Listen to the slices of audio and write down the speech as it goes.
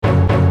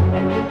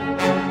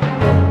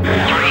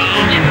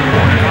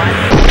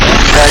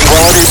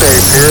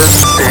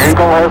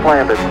Eagle has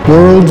landed.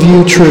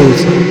 Worldview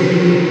Truth.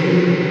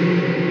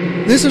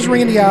 This is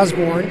Randy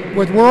Osborne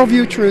with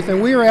Worldview Truth,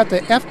 and we are at the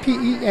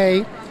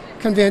FPEA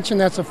convention.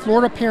 That's the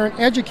Florida Parent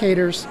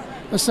Educators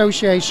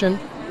Association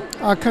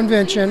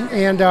convention,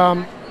 and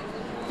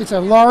it's a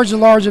large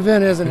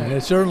event, isn't it?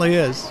 It certainly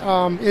is.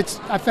 It's,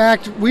 in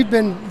fact,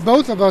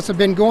 both of us have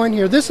been going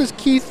here. This is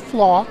Keith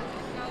Flaugh,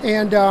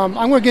 and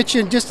I'm going to get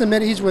you in just a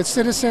minute. He's with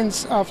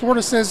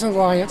Florida Citizens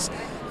Alliance,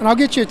 and I'll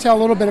get you to tell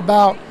a little bit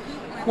about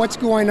what's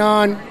going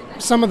on,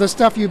 some of the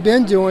stuff you've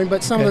been doing,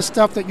 but some of the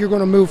stuff that you're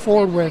going to move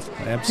forward with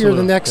here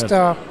the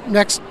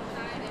next.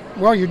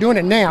 Well, you're doing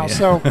it now,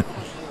 so.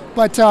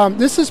 But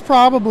this is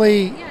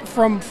probably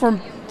from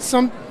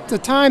the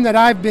time that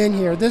I've been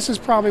here. This is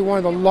probably one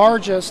of the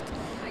largest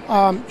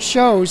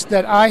shows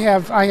that I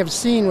have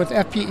seen with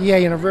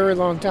FPEA in a very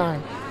long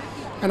time,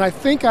 and I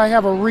think I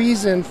have a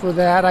reason for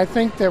that. I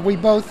think that we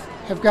both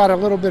have got a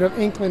little bit of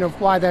inkling of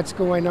why that's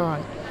going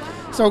on.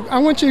 So I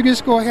want you to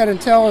just go ahead and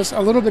tell us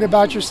a little bit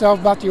about yourself,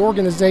 about the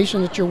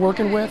organization that you're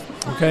working with,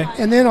 okay,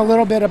 and then a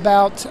little bit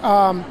about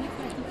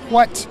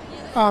what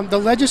the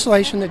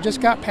legislation that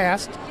just got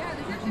passed.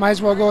 Might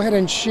as well go ahead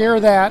and share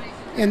that,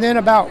 and then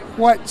about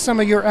what some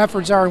of your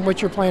efforts are and what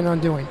you're planning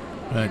on doing.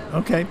 Right.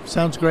 Okay,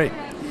 sounds great.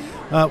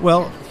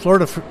 Well,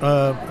 Florida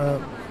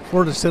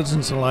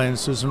Citizens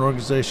Alliance is an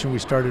organization we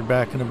started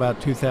back in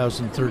about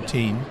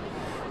 2013.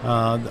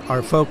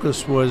 Our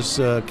focus was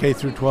K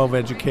through 12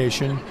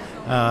 education.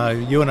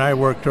 You and I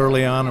worked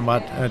early on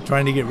about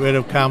trying to get rid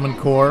of Common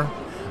Core.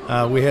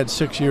 We had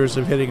 6 years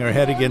of hitting our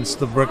head against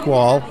the brick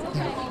wall.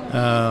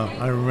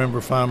 I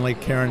remember fondly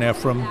Karen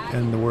Ephraim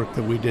and the work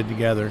that we did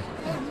together.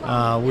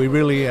 We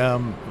really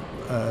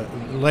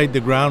laid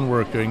the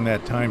groundwork during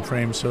that time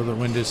frame so that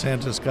when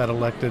DeSantis got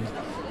elected,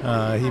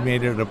 he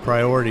made it a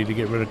priority to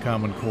get rid of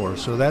Common Core.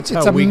 So that's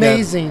how we got...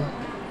 It's amazing.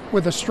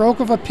 With a stroke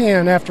of a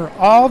pen, after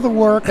all the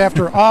work,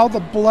 after all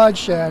the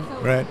bloodshed,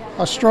 right,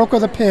 a stroke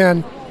of the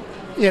pen,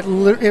 it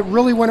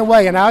really went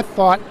away. And I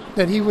thought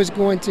that he was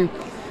going to,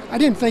 I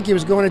didn't think he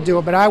was going to do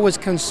it, but I was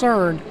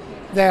concerned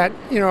that,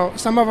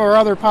 some of our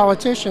other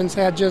politicians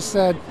had just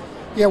said,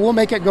 yeah, we'll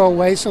make it go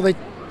away. So they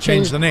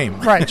changed the name.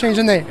 Right, changed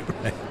the name.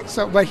 Right.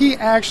 So, but he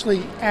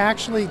actually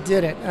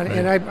did it. And, right.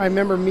 and I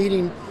remember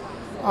meeting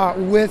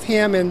with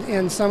him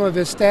and some of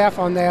his staff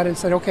on that and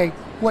said, okay,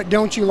 what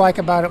don't you like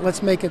about it?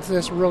 Let's make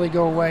this really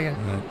go away. And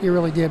right. he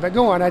really did. But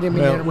go on, I didn't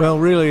mean to interrupt. Well,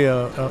 really,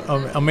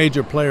 a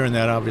major player in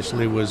that,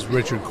 obviously, was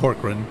Richard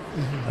Corcoran,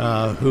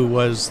 who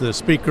was the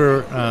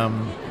speaker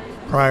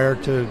prior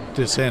to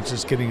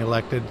DeSantis getting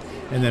elected,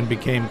 and then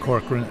became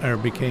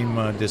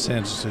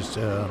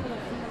DeSantis'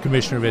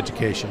 Commissioner of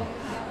Education.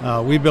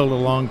 We built a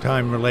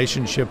long-time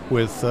relationship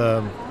with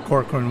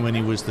Corcoran when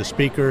he was the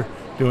speaker,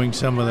 doing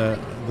some of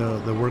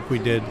the work we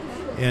did.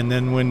 And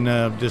then when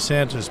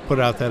DeSantis put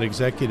out that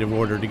executive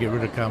order to get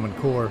rid of Common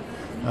Core,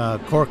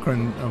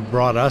 Corcoran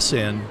brought us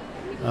in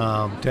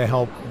to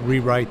help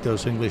rewrite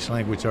those English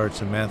language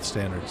arts and math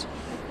standards.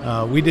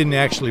 We didn't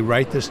actually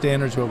write the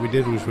standards. What we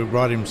did was we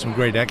brought in some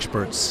great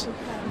experts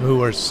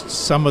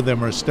some of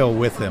them are still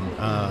with them,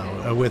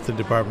 with the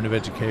Department of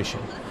Education.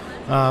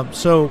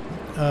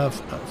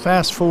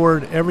 Fast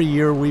forward, every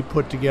year we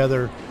put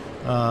together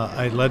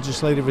a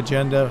legislative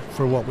agenda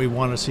for what we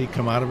want to see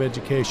come out of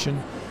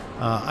education.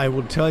 I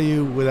will tell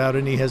you without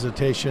any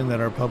hesitation that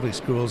our public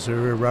schools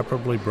are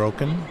irreparably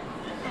broken.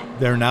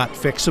 They're not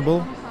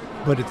fixable,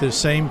 but at the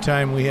same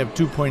time we have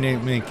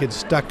 2.8 million kids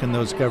stuck in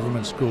those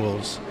government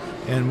schools,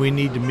 and we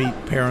need to meet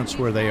parents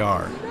where they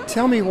are.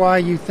 Tell me why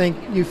you think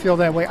you feel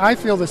that way. I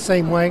feel the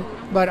same way,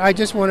 but I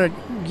just want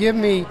to give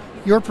me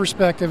your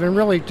perspective, and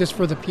really just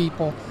for the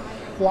people.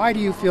 Why do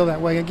you feel that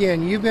way?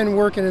 Again, you've been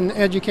working in the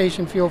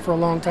education field for a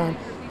long time.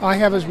 I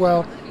have as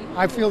well.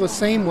 I feel the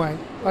same way.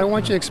 I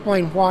want you to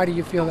explain why do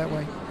you feel that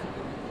way.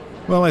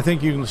 Well, I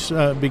think you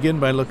can begin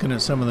by looking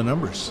at some of the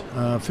numbers.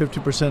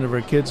 50% of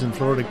our kids in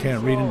Florida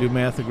can't read and do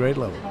math at grade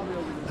level.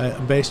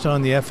 Based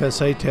on the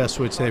FSA test,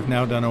 which they've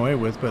now done away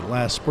with, but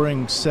last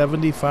spring,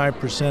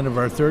 75% of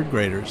our third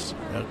graders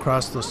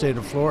across the state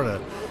of Florida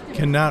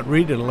cannot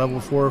read at a level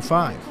 4 or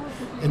 5.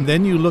 And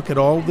then you look at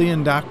all the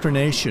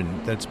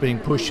indoctrination that's being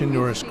pushed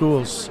into our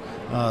schools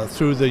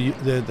through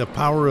the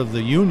power of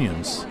the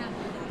unions.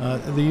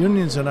 The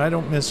unions, and I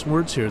don't miss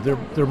words here,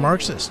 they're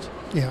Marxist.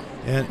 Yeah.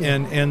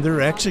 And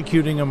they're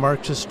executing a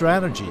Marxist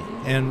strategy.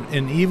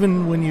 And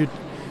even when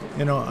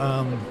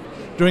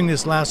during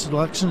this last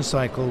election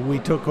cycle, we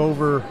took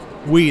over,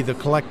 the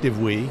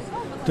collective we,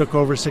 took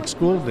over 6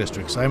 school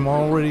districts. I'm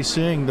already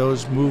seeing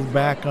those move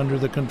back under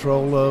the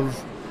control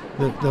of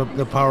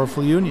the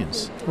powerful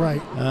unions.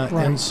 Right. Right.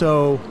 And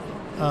so,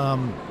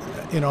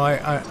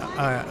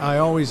 I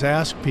always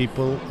ask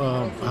people,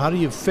 how do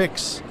you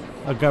fix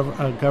a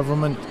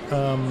government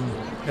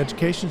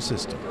education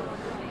system?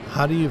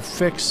 How do you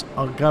fix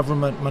a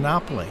government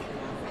monopoly?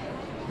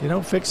 You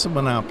don't fix a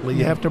monopoly,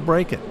 you have to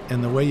break it.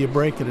 And the way you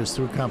break it is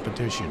through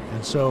competition.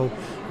 And so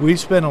we've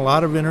spent a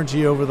lot of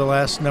energy over the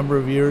last number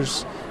of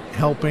years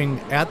helping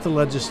at the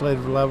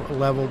legislative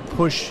level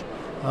push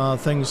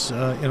things,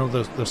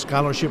 the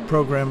scholarship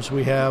programs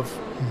we have,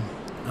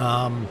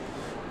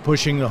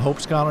 pushing the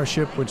Hope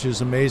Scholarship, which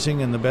is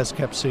amazing and the best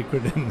kept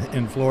secret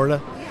in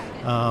Florida.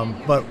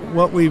 But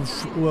what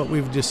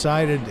we've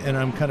decided, and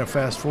I'm kind of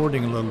fast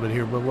forwarding a little bit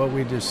here, but what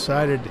we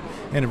decided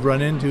and have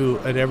run into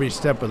at every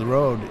step of the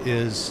road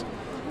is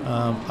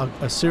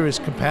a serious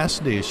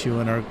capacity issue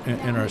in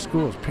our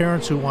schools.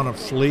 Parents who want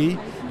to flee,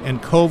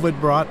 and COVID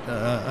brought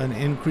an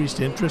increased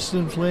interest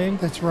in fleeing.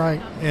 That's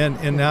right.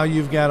 And now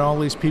you've got all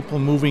these people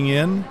moving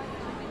in.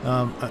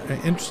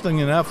 Interesting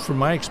enough, from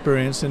my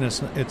experience, and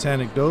it's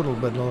anecdotal,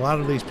 but a lot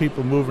of these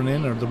people moving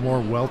in are the more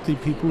wealthy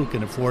people who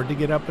can afford to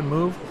get up and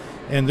move,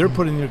 and they're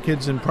putting their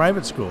kids in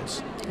private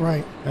schools.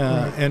 Right.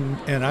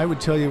 And I would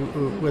tell you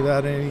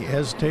without any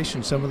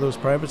hesitation, some of those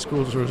private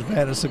schools are as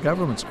bad as the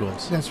government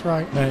schools. That's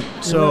right.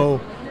 So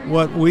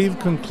what we've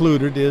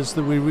concluded is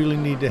that we really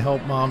need to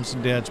help moms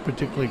and dads,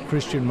 particularly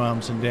Christian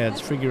moms and dads,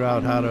 figure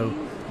out how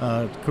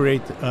to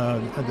create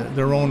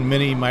their own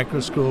mini micro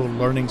school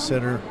learning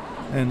center.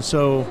 And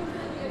so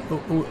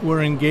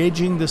we're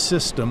engaging the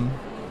system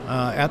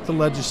at the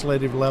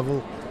legislative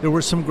level. There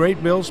were some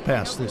great bills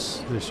passed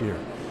this year.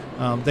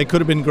 They could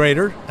have been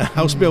greater.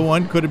 House Bill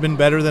 1 could have been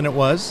better than it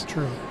was.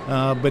 True.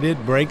 But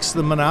it breaks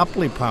the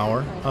monopoly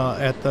power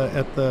at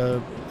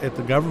the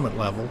government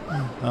level.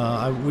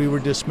 We were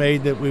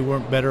dismayed that we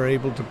weren't better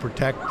able to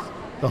protect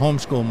the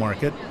homeschool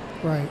market.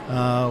 Right.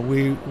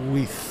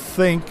 We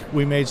think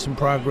we made some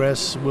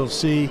progress. We'll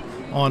see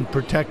on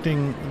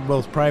protecting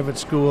both private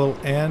school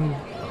and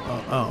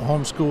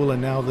homeschool,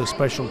 and now the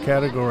special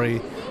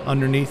category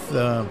underneath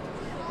the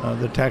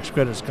tax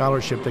credit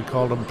scholarship. They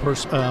called them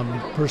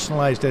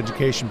personalized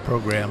education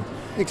program.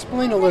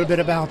 Explain a little bit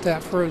about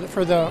that for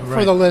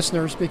the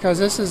listeners, because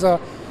this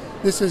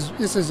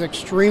is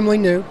extremely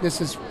new. This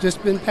has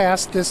just been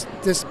passed this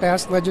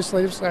past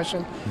legislative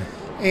session,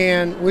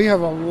 and we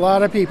have a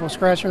lot of people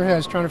scratching their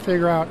heads trying to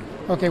figure out,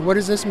 okay, what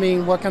does this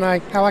mean? How can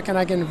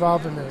I get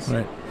involved in this?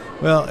 Right.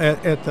 Well,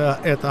 at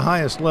the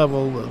highest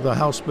level, the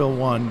House Bill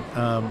 1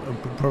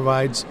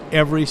 provides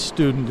every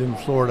student in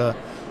Florida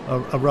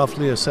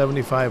roughly a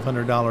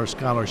 $7,500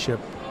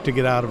 scholarship to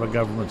get out of a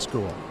government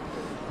school.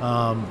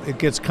 It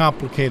gets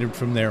complicated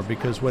from there,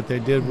 because what they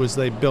did was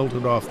they built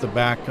it off the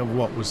back of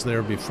what was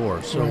there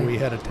before. So we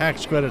had a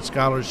tax credit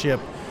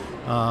scholarship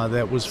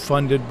that was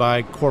funded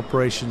by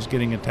corporations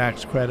getting a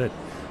tax credit.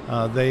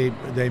 It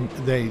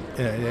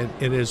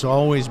has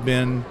always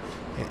been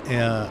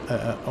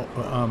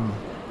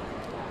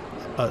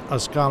a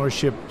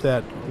scholarship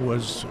that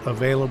was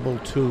available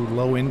to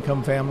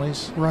low-income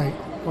families. Right.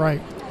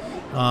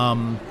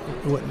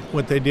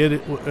 What they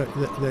did,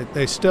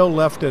 they still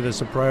left it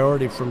as a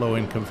priority for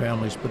low-income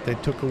families, but they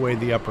took away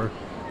the upper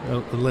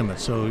limit.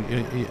 So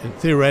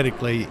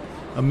theoretically,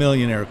 a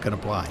millionaire can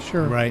apply.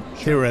 Sure. Right.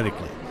 Sure.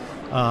 Theoretically,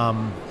 but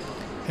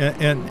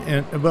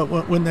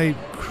when they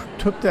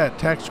took that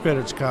tax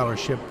credit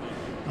scholarship,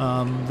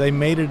 they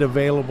made it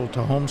available to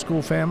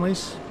homeschool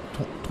families,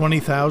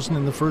 20,000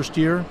 in the first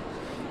year.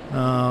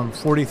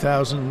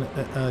 40,000,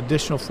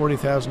 additional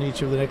 40,000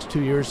 each of the next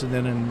 2 years, and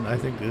then I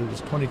think it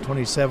was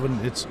 2027,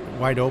 it's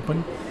wide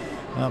open.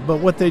 But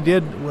what they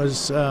did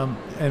was,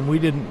 and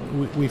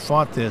we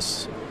fought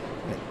this.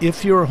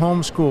 If you're a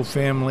homeschool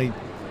family,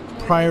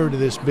 prior to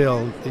this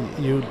bill,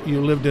 you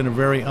lived in a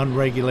very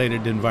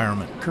unregulated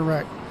environment.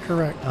 Correct.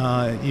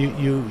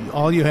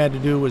 All you had to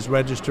do was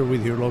register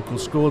with your local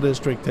school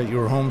district that you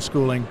were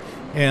homeschooling,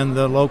 and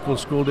the local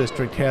school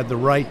district had the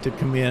right to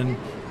come in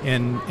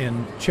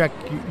and check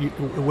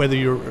whether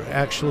you're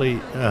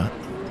actually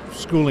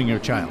schooling your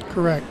child.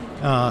 Correct.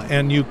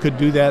 And you could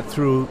do that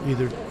through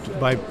either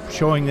by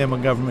showing them a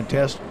government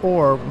test,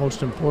 or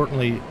most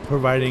importantly,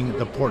 providing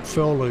the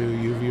portfolio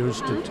you've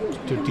used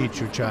to teach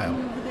your child.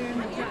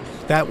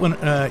 That one,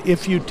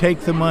 if you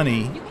take the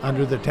money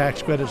under the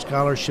tax credit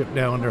scholarship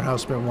now under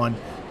House Bill 1,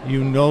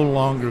 you no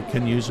longer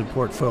can use a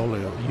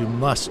portfolio. You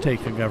must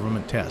take a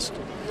government test.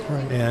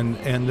 Right.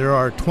 And there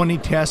are 20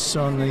 tests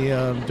on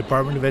the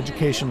Department of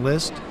Education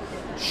list.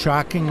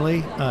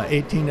 Shockingly,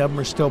 18 of them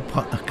are still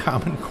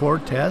Common Core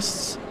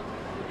tests.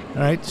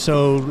 Right,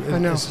 so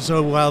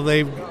while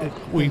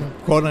we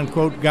quote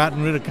unquote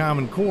gotten rid of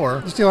Common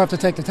Core, you still have to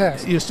take the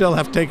test. You still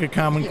have to take a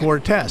Common Core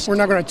test. We're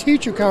not going to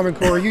teach you Common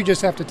Core. You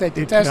just have to take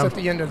the test at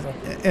the end of the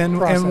process.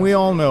 And we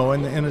all know,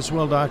 and it's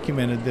well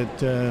documented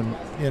that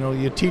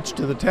you teach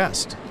to the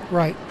test.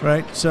 Right.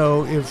 Right.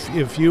 So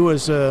if you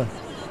as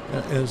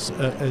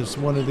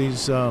one of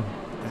these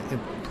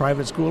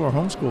private school or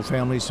homeschool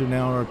families who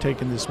now are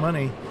taking this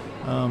money,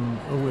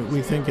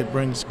 we think it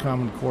brings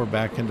Common Core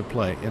back into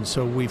play. And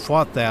so we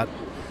fought that.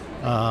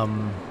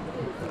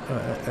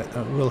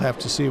 We'll have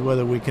to see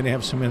whether we can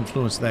have some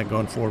influence in that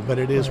going forward, but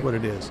it is what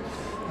it is.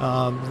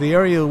 The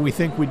area we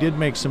think we did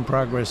make some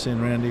progress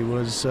in, Randy,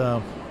 was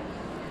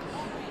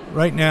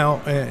right now,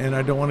 and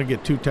I don't want to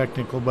get too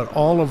technical, but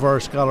all of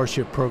our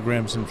scholarship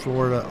programs in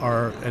Florida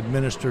are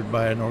administered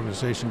by an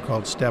organization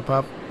called Step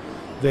Up.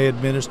 They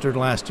administered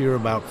last year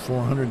about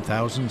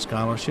 400,000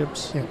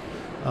 scholarships. Yeah.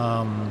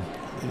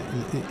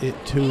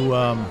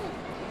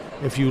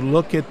 if you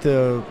look at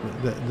the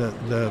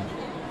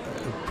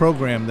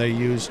program they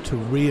use to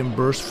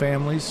reimburse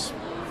families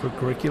for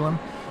curriculum,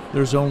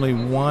 there's only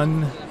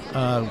one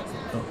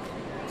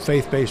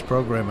faith-based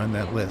program on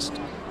that list,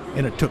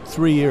 and it took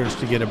 3 years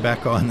to get it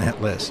back on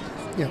that list.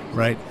 Yeah.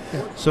 Right?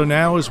 Yeah. So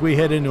now as we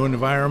head into an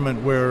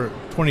environment where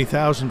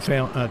 20,000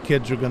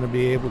 kids are going to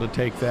be able to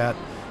take that,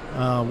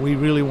 we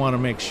really want to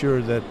make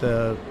sure that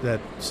that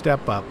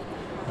Step Up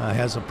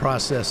has a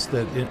process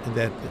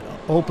that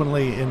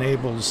openly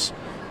enables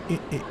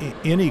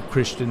any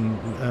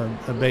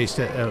Christian-based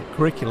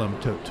curriculum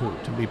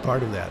to be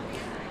part of that.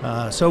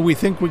 So we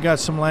think we got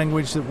some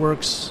language that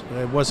works.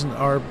 It wasn't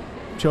our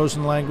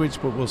chosen language,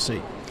 but we'll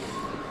see.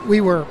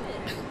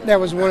 That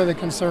was one of the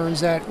concerns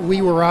that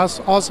we were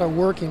also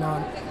working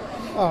on,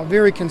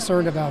 very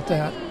concerned about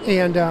that.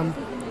 And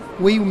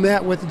we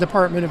met with the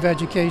Department of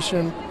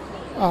Education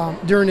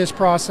during this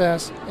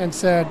process and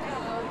said,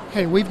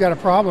 hey, we've got a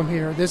problem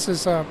here. This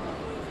is a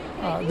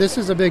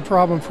big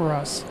problem for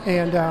us.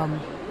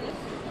 And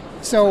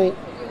so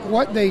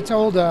what they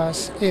told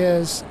us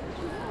is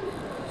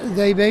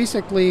they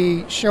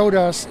basically showed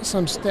us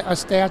a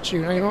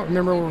statute, I don't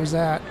remember where it was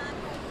at,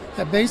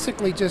 that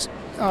basically just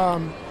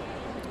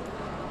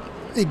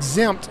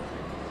exempt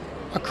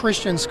a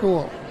Christian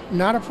school,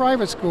 not a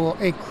private school,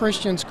 a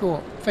Christian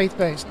school,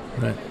 faith-based.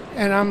 Right.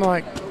 And I'm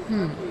like,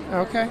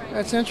 okay,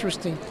 that's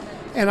interesting.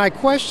 And I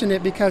questioned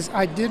it because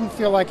I didn't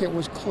feel like it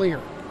was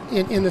clear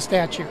in the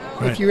statute.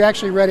 Right. If you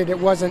actually read it, it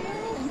wasn't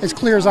as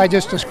clear as I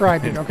just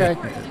described it, okay?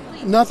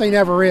 Nothing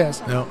ever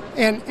is. No.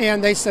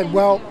 And they said,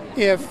 well,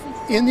 if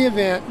in the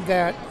event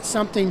that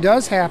something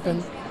does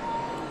happen,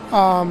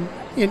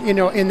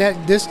 in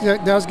that this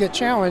does get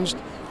challenged,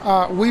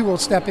 we will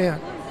step in.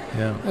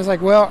 Yeah. I was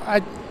like, well,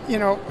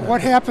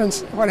 what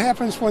happens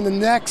when the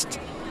next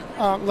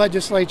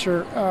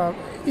legislature,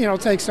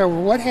 takes over?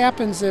 What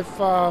happens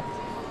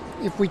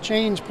if we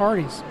change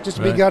parties? Just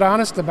to be gut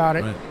honest about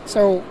it. Right.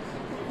 So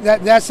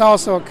that's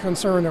also a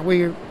concern that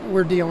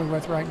we're dealing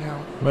with right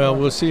now. Well,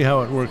 we'll see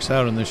how it works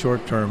out in the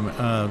short term.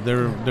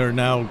 They're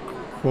now,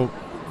 quote,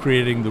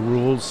 creating the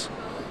rules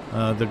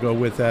that go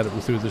with that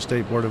through the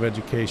State Board of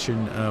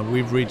Education.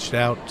 We've reached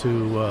out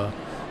to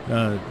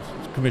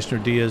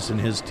Commissioner Diaz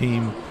and his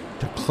team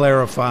to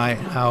clarify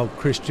how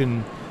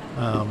Christian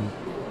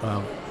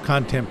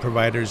content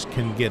providers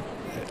can get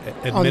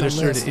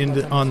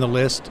administered on the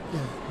list.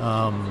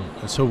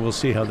 Yeah. So we'll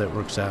see how that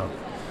works out.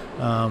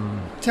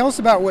 Tell us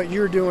about what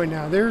you're doing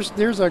now.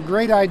 There's a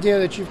great idea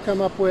that you've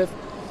come up with.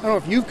 I don't know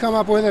if you've come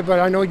up with it, but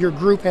I know your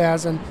group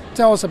has. And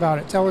tell us about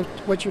it. Tell us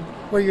what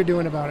you're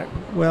doing about it.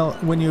 Well,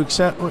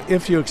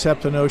 if you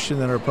accept the notion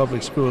that our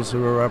public schools are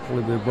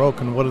irreparably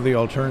broken, what are the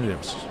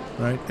alternatives,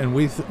 right? And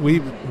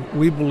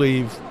we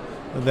believe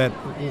that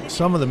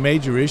some of the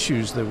major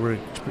issues that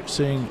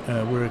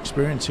we're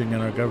experiencing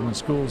in our government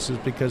schools is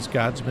because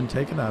God's been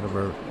taken out of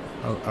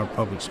our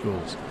public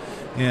schools.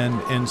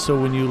 And so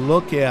when you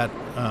look at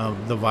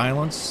the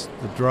violence,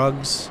 the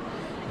drugs,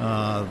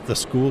 the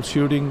school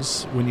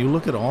shootings, when you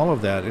look at all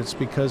of that, it's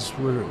because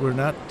we're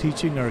not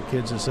teaching our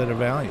kids a set of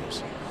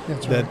values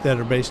that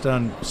are based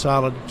on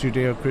solid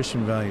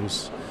Judeo-Christian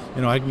values.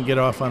 I can get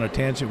off on a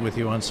tangent with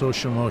you on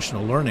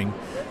social-emotional learning,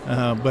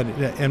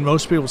 and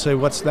most people say,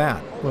 what's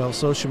that? Well,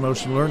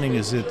 social-emotional learning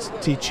it's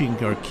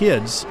teaching our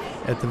kids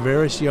at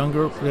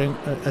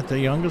the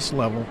youngest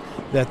level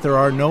that there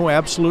are no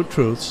absolute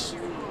truths.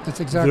 That's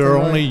exactly There are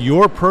right. only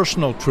your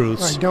personal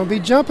truths. Right, don't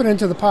be jumping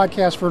into the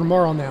podcast for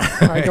tomorrow now.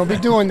 All right, don't be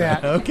doing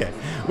that. Okay.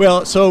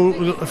 Well,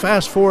 so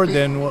fast forward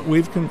then,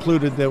 we've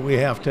concluded that we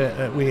have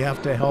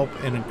to help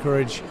and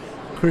encourage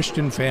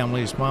Christian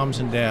families, moms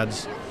and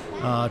dads,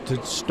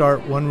 to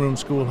start one-room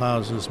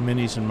schoolhouses,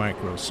 minis and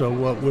micros. So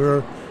what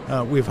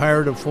we've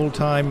hired a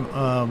full-time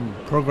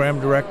program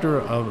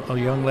director, a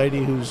young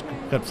lady who's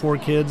got 4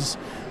 kids,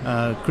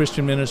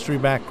 Christian ministry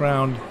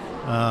background,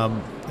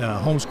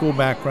 homeschool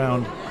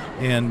background,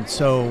 and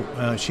so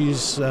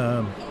she's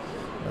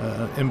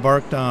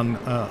embarked on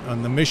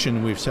the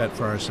mission we've set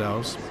for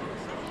ourselves.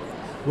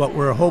 What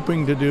we're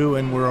hoping to do,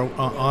 and we're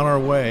on our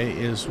way,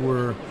 is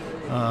we're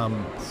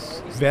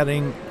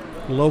vetting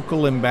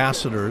local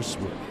ambassadors.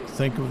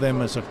 Think of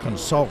them as a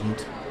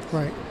consultant.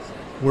 Right.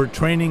 We're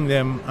training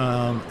them,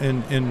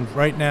 and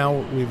right now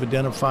we've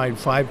identified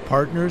 5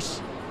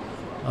 partners.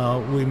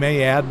 We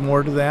may add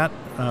more to that.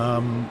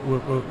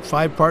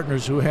 5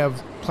 partners who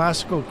have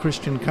classical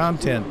Christian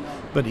content,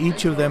 but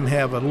each of them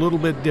have a little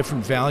bit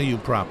different value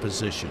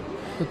proposition.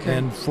 Okay.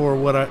 And for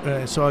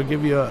so I'll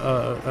give you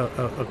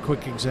a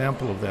quick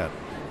example of that.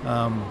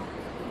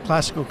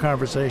 Classical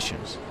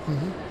Conversations,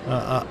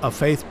 a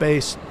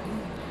faith-based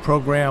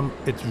program.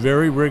 It's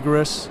very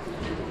rigorous.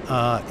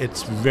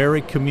 It's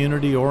very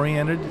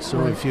community-oriented.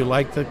 So if you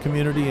like the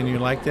community and you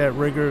like that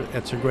rigor,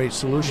 that's a great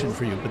solution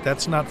for you. But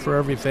that's not for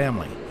every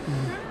family.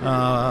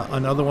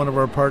 Another one of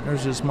our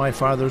partners is My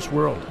Father's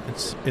World.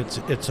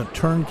 It's a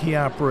turnkey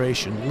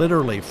operation,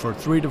 literally for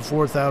 $3,000 to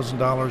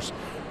 $4,000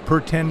 per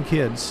 10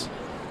 kids.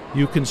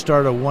 You can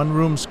start a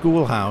one-room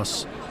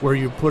schoolhouse where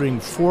you're putting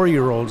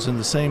 4-year-olds in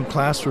the same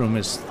classroom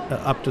as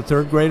up to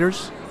third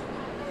graders,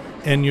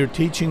 and you're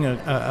teaching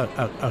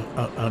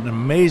an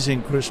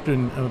amazing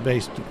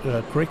Christian-based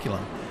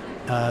curriculum.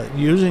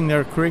 Using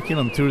their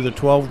curriculum through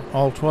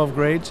all 12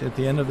 grades, at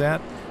the end of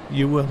that,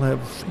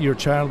 your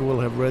child will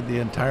have read the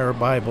entire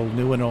Bible,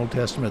 New and Old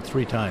Testament,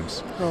 3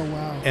 times. Oh,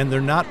 wow. And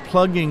they're not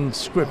plugging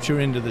Scripture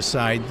into the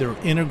side, they're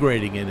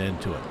integrating it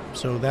into it.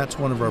 So that's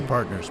one of our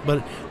partners.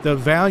 But the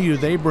value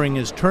they bring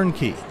is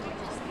turnkey.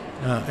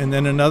 And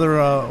then another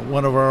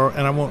one of our,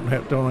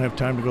 and don't have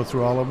time to go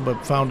through all of them,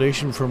 but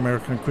Foundation for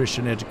American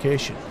Christian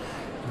Education.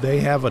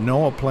 They have a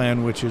NOAA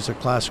plan, which is a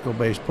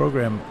classical-based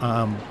program,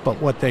 but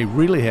what they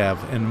really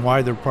have and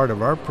why they're part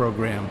of our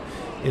program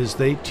is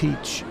they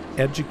teach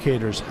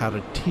educators how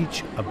to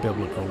teach a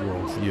biblical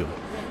worldview.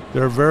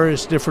 There are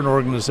various different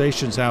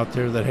organizations out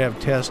there that have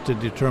tests to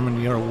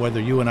determine, whether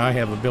you and I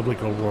have a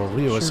biblical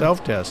worldview, sure. A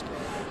self-test.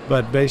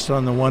 But based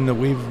on the one that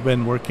we've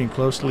been working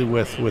closely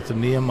with the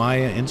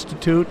Nehemiah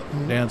Institute,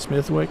 mm-hmm. Dan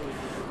Smithwick,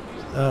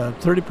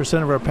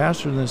 30% of our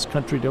pastors in this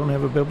country don't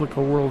have a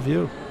biblical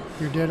worldview.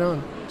 You're dead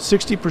on.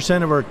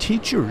 60% of our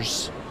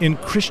teachers in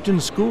Christian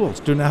schools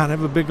do not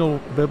have a biblical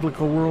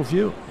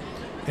worldview.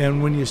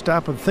 And when you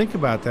stop and think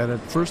about that, at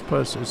first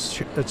place,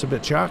 it's a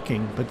bit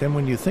shocking. But then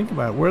when you think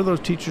about it, where are those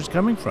teachers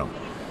coming from?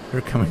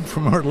 They're coming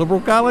from our liberal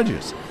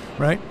colleges,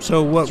 right?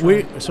 So what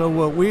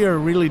we are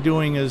really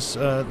doing is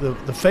the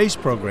FACE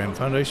program,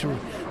 Foundation.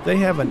 They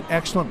have an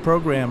excellent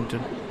program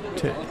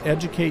to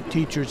educate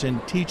teachers in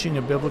teaching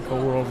a biblical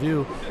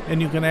worldview,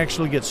 and you can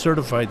actually get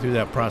certified through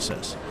that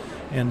process.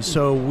 And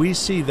so we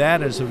see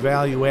that as a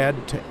value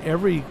add to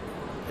every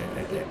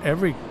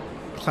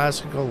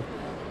classical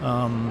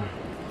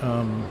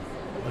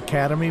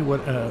academy,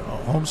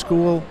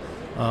 homeschool,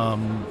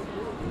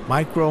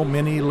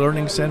 mini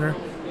learning center,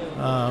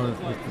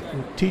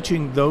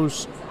 teaching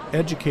those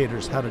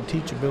educators how to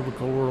teach a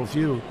biblical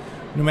worldview,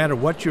 no matter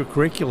what your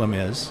curriculum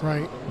is,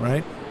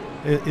 right,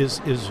 is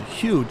a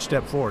huge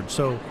step forward.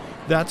 So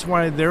that's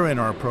why they're in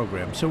our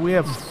program. So we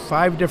have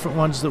 5 different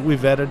ones that we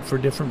vetted for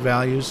different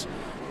values.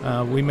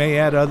 We may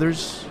add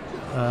others.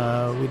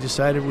 We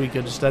decided we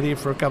could study it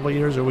for a couple of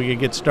years, or we could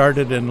get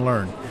started and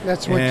learn.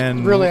 That's what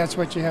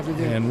you have to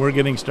do. And we're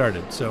getting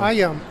started. So I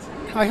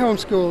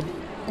homeschooled.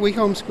 We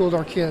homeschooled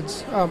our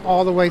kids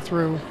all the way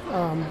through.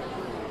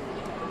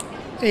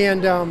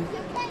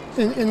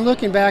 And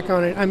looking back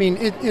on it, I mean,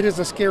 it is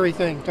a scary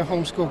thing to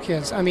homeschool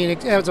kids. I mean,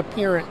 as a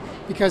parent,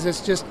 because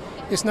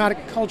it's not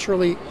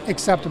culturally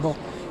acceptable.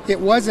 It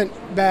wasn't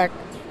back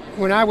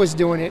when I was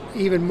doing it,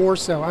 even more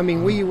so. I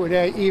mean, we would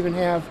even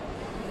have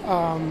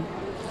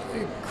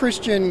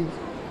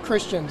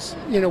Christians,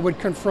 would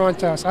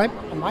confront us.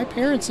 My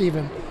parents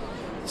even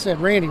said,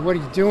 "Randy, what are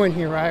you doing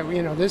here?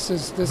 This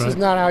is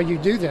not how you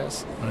do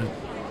this." Right.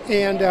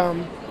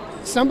 And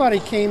somebody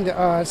came to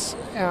us,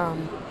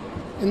 and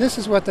this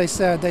is what they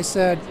said. They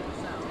said,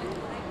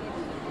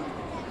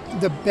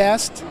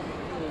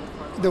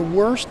 the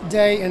worst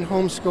day in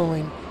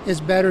homeschooling is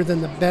better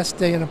than the best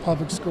day in a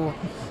public school.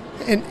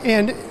 And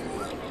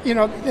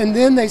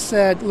then they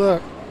said,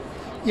 look,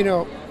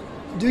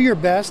 do your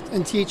best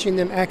in teaching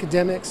them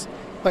academics,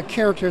 but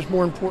character is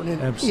more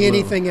important than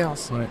anything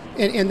else. Right.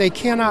 And they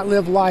cannot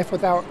live life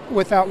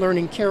without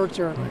learning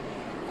character, right.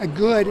 A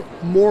good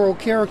moral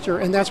character,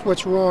 and that's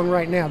what's wrong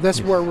right now.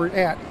 That's where we're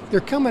at. They're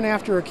coming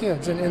after our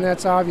kids, and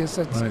that's obvious.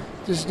 It's right.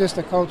 just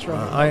a culture.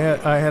 I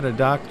had a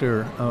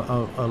doctor,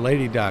 a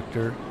lady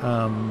doctor,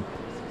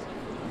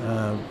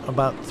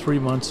 about 3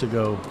 months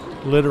ago,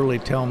 literally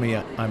tell me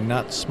I'm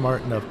not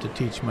smart enough to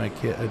teach my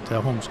kid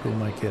to homeschool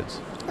my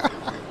kids.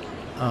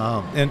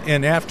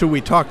 And after we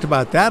talked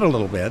about that a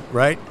little bit,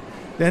 right?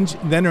 Then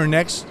her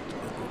next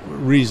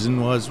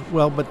reason was,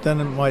 well, but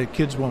then my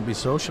kids won't be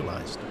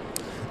socialized.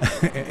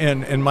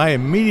 and my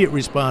immediate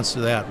response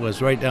to that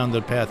was right down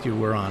the path you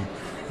were on.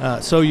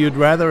 So you'd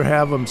rather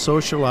have them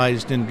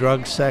socialized in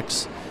drug,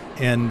 sex,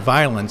 and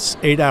violence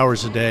 8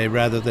 hours a day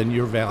rather than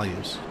your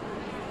values.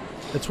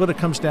 That's what it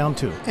comes down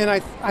to. And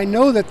I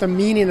know that the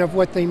meaning of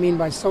what they mean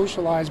by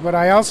socialized, but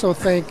I also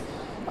think,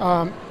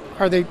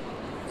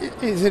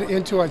 is it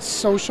into a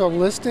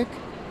socialistic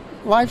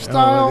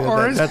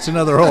lifestyle, that's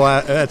another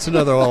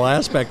whole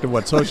aspect of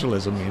what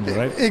socialism means,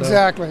 right?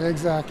 Exactly.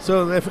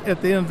 So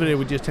at the end of the day,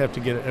 we just have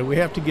to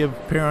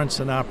give parents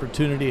an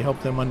opportunity,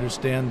 help them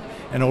understand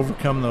and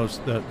overcome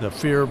the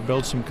fear,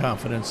 build some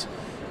confidence.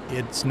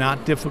 It's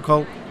not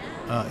difficult.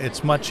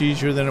 It's much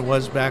easier than it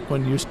was back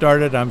when you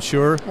started, I'm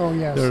sure. Oh,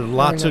 yes. There are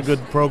lots of good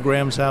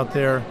programs out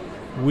there.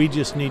 We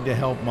just need to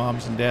help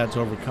moms and dads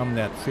overcome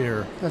that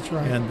fear. That's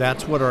right. And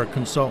that's what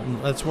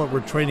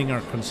we're training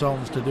our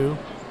consultants to do.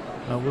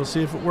 We'll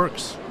see if it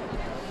works.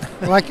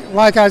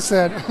 Like I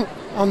said,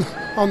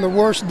 on the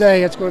worst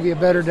day, it's going to be a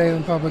better day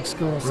than public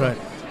school. So right.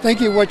 Thank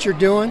you for what you're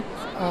doing.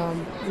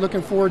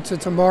 Looking forward to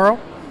tomorrow,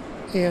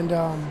 and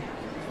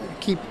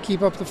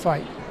keep up the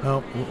fight.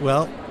 Oh,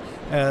 well,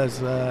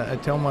 as I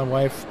tell my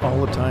wife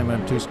all the time,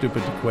 I'm too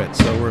stupid to quit.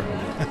 So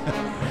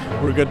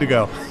we're good to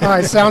go. All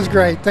right, sounds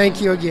great.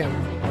 Thank you again.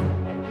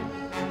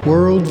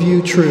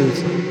 Worldview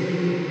Truth.